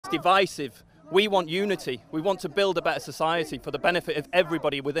divisive. We want unity. We want to build a better society for the benefit of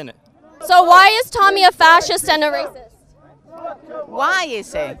everybody within it. So why is Tommy a fascist and a racist? Why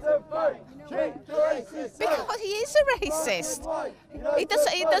is he? Because he is a racist. He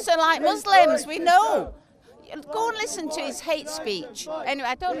doesn't like Muslims, we know. Go and listen to his hate speech. Anyway,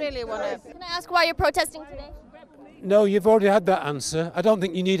 I don't really want to... Can I ask why you're protesting today? No, you've already had that answer. I don't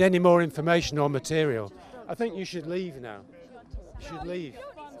think you need any more information or material. I think you should leave now. You should leave.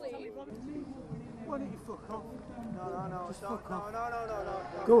 Why don't you fuck off? No. Just fuck off.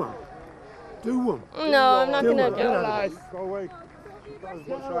 No. Go on. Do one. No, I'm not going to go. Go away.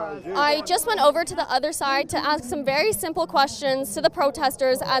 I just went over to the other side to ask some very simple questions to the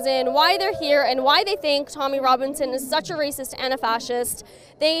protesters, as in why they're here and why they think Tommy Robinson is such a racist and a fascist.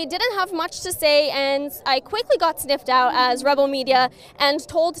 They didn't have much to say, and I quickly got sniffed out as rebel media and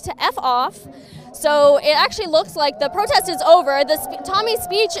told to F off. So it actually looks like the protest is over. Tommy's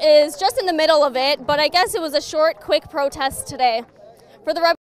speech is just in the middle of it, but I guess it was a short, quick protest today. For the